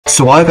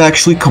So I've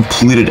actually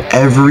completed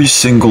every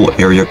single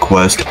area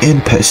quest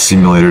in Pet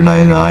Simulator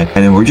 99, and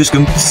then we're just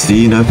going to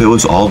see if it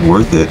was all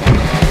worth it.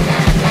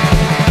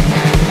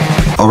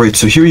 Alright,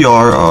 so here we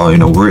are,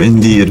 we're in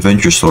the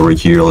adventure store right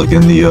here, like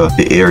in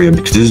the area,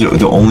 because this is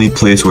the only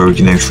place where we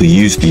can actually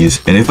use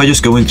these. And if I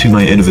just go into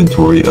my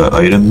inventory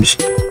items,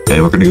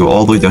 and we're going to go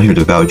all the way down here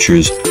to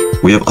vouchers,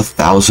 we have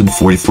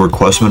 1,044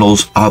 quest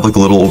medals. I have like a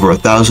little over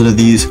 1,000 of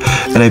these,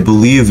 and I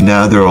believe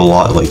now there are a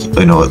lot, like,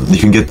 you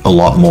can get a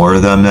lot more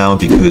of them now,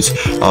 because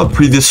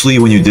previously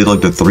when you did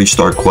like the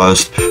 3-star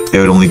quest, it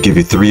would only give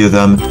you 3 of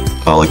them,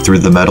 like 3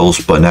 of the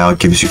medals, but now it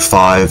gives you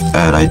 5,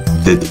 and I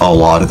did a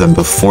lot of them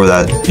before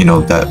that,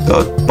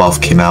 that buff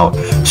came out,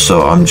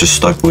 so I'm just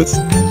stuck with,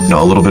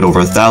 a little bit over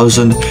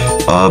 1,000,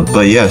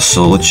 but yeah,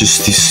 so let's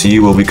just see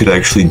what we could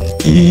actually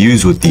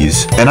use with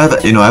these. And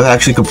I've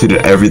actually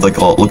completed every, like,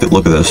 oh, look at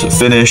this,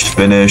 finished.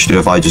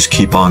 If I just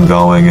keep on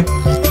going,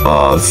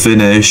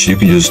 finish, you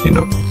can just,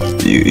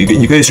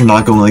 you guys are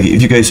not going, like,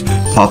 if you guys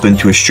pop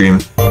into a stream,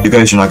 you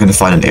guys are not going to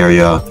find an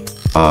area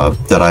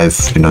that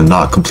I've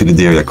not completed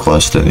the area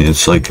quest, and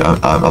it's like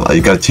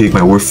you gotta take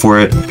my word for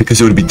it, because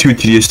it would be too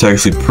tedious to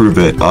actually prove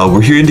it.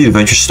 We're here in the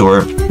adventure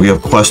store. We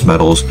have quest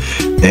medals,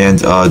 and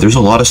there's a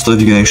lot of stuff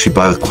you can actually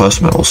buy with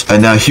quest medals.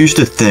 And now here's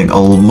the thing,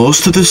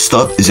 most of this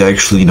stuff is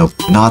actually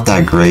not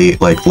that great.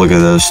 Like, look at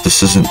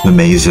this isn't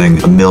amazing.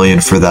 $1 million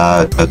for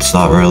that, that's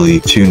not really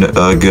too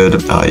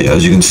good. Yeah,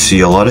 as you can see,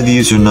 a lot of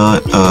these are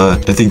not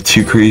I think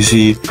too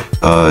crazy.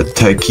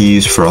 Tech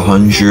keys for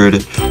 100,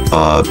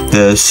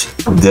 this.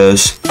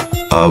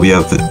 We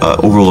have the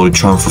overloaded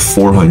charm for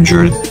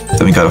 400.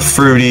 Then we got a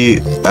fruity,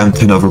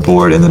 M10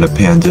 overboard, and then a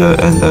panda,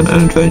 and then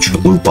an adventure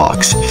loot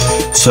box.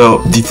 So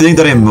the thing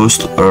that I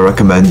most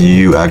recommend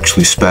you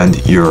actually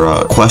spend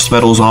your quest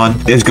medals on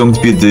is going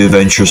to be the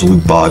adventures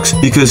loot box,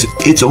 because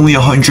it's only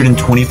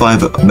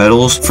 125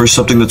 medals for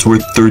something that's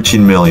worth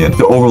 13 million.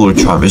 The overload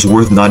charm is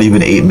worth not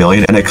even 8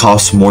 million, and it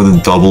costs more than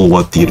double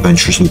what the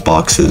adventures loot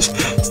box is.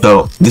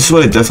 So this is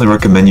what I definitely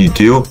recommend you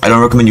do. I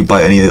don't recommend you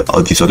buy any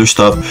of these other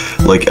stuff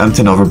like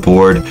M10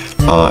 overboard.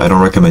 I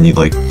don't recommend you,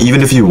 like,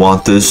 even if you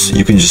want this,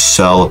 you can just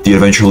sell the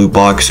adventure loot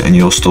box and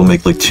you'll still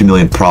make like 2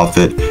 million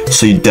profit.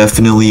 So you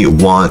definitely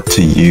want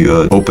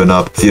to open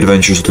up the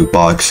adventures loot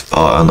box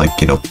and, like,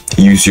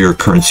 use your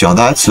currency on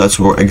that. So that's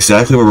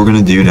exactly what we're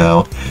gonna do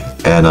now,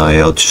 and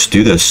I'll just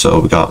do this. So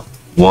we got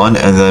 1,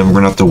 and then we're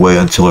gonna have to wait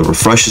until it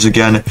refreshes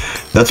again.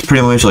 That's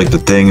pretty much like the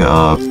thing.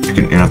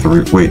 You're gonna have to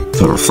wait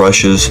until it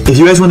refreshes. If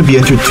you guys want to be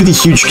entered to the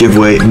huge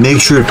giveaway, make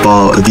sure to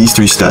follow these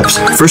 3 steps.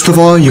 First of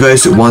all, you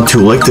guys want to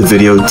like the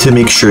video to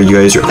make sure you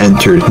guys are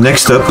entered.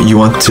 Next up, you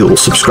want to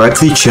subscribe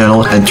to the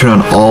channel and turn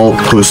on all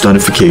post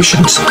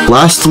notifications.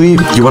 Lastly,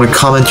 you want to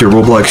comment your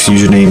Roblox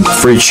username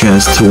for a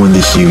chance to win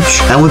the huge.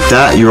 And with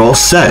that, you're all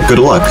set. Good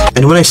luck.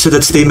 And when I said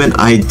that statement,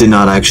 I did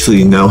not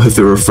actually know if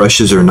it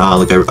refreshes or not.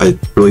 Like, I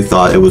really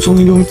thought it was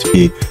only going to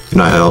be,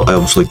 I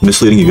was like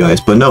misleading you guys,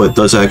 but no, it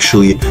does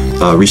actually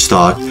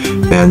restock,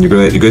 and you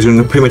guys are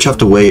gonna pretty much have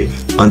to wait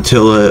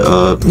until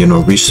the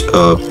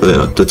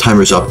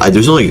timer's up. I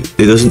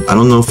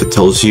don't know if it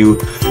tells you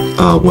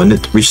when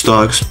it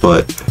restocks,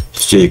 but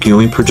yeah, you can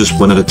only purchase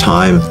 1 at a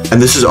time,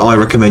 and this is all I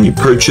recommend you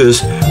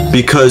purchase,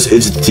 because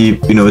it's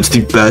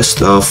the best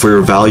for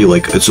your value.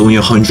 Like, it's only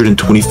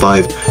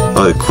 125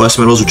 quest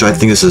medals, which I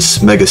think is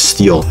a mega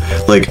steal.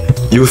 Like,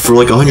 for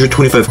like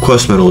 125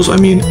 quest medals, I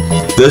mean,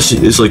 this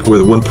is like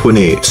worth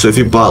 1.8. So if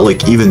you bought,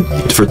 like, even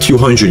for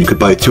 200, you could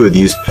buy 2 of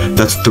these.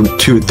 That's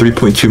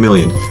 3.2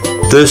 million.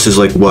 This is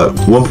like what,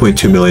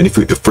 1.2 million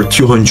for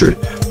 200,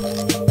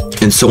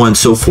 and so on and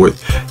so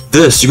forth.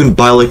 This you can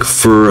buy, like,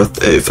 for,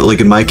 like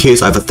in my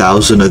case, I have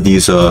 1,000 of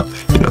these.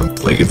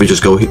 Like, if we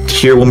just go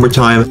here one more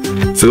time,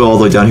 if we go all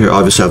the way down here,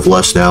 obviously I have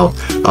less now,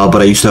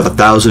 but I used to have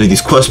 1,000 of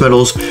these quest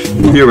medals.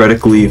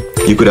 Theoretically,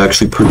 you could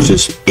actually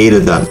purchase 8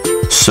 of them.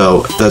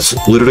 So that's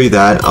literally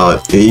that.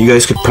 You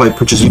guys could probably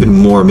purchase even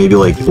more, maybe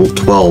like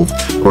 12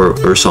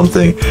 or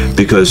something,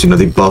 because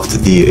they buffed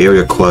the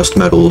area quest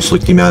medals,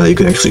 like the amount that you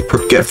can actually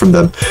get from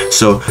them.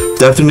 So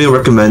definitely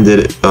recommend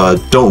it.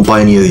 Don't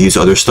buy any of these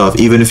other stuff,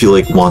 even if you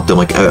like want them,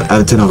 like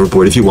M10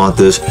 hoverboard. If you want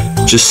this,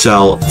 just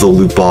sell the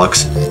loot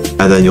box,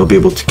 and then you'll be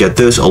able to get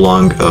this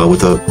along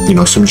with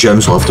some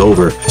gems left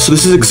over. So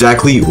this is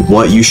exactly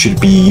what you should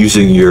be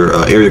using your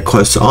area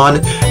quests on,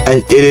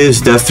 and it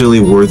is definitely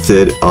worth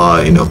it.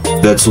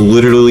 That's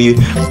literally,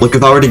 like,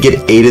 if I were to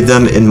get 8 of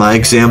them in my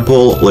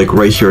example, like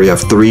right here I have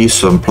 3,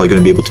 so I'm probably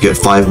going to be able to get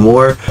 5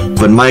 more,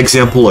 but in my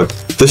example, look,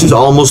 this is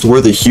almost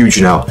worth a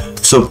huge now.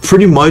 So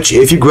pretty much,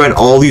 if you grind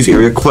all these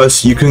area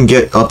quests, you can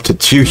get up to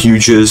 2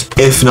 huges,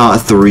 if not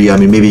 3. I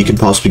mean, maybe you can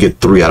possibly get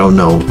 3, I don't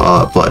know,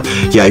 but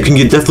yeah, you can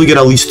definitely get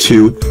at least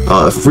 2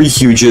 free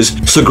huges.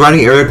 So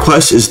grinding area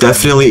quests is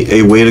definitely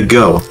a way to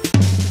go.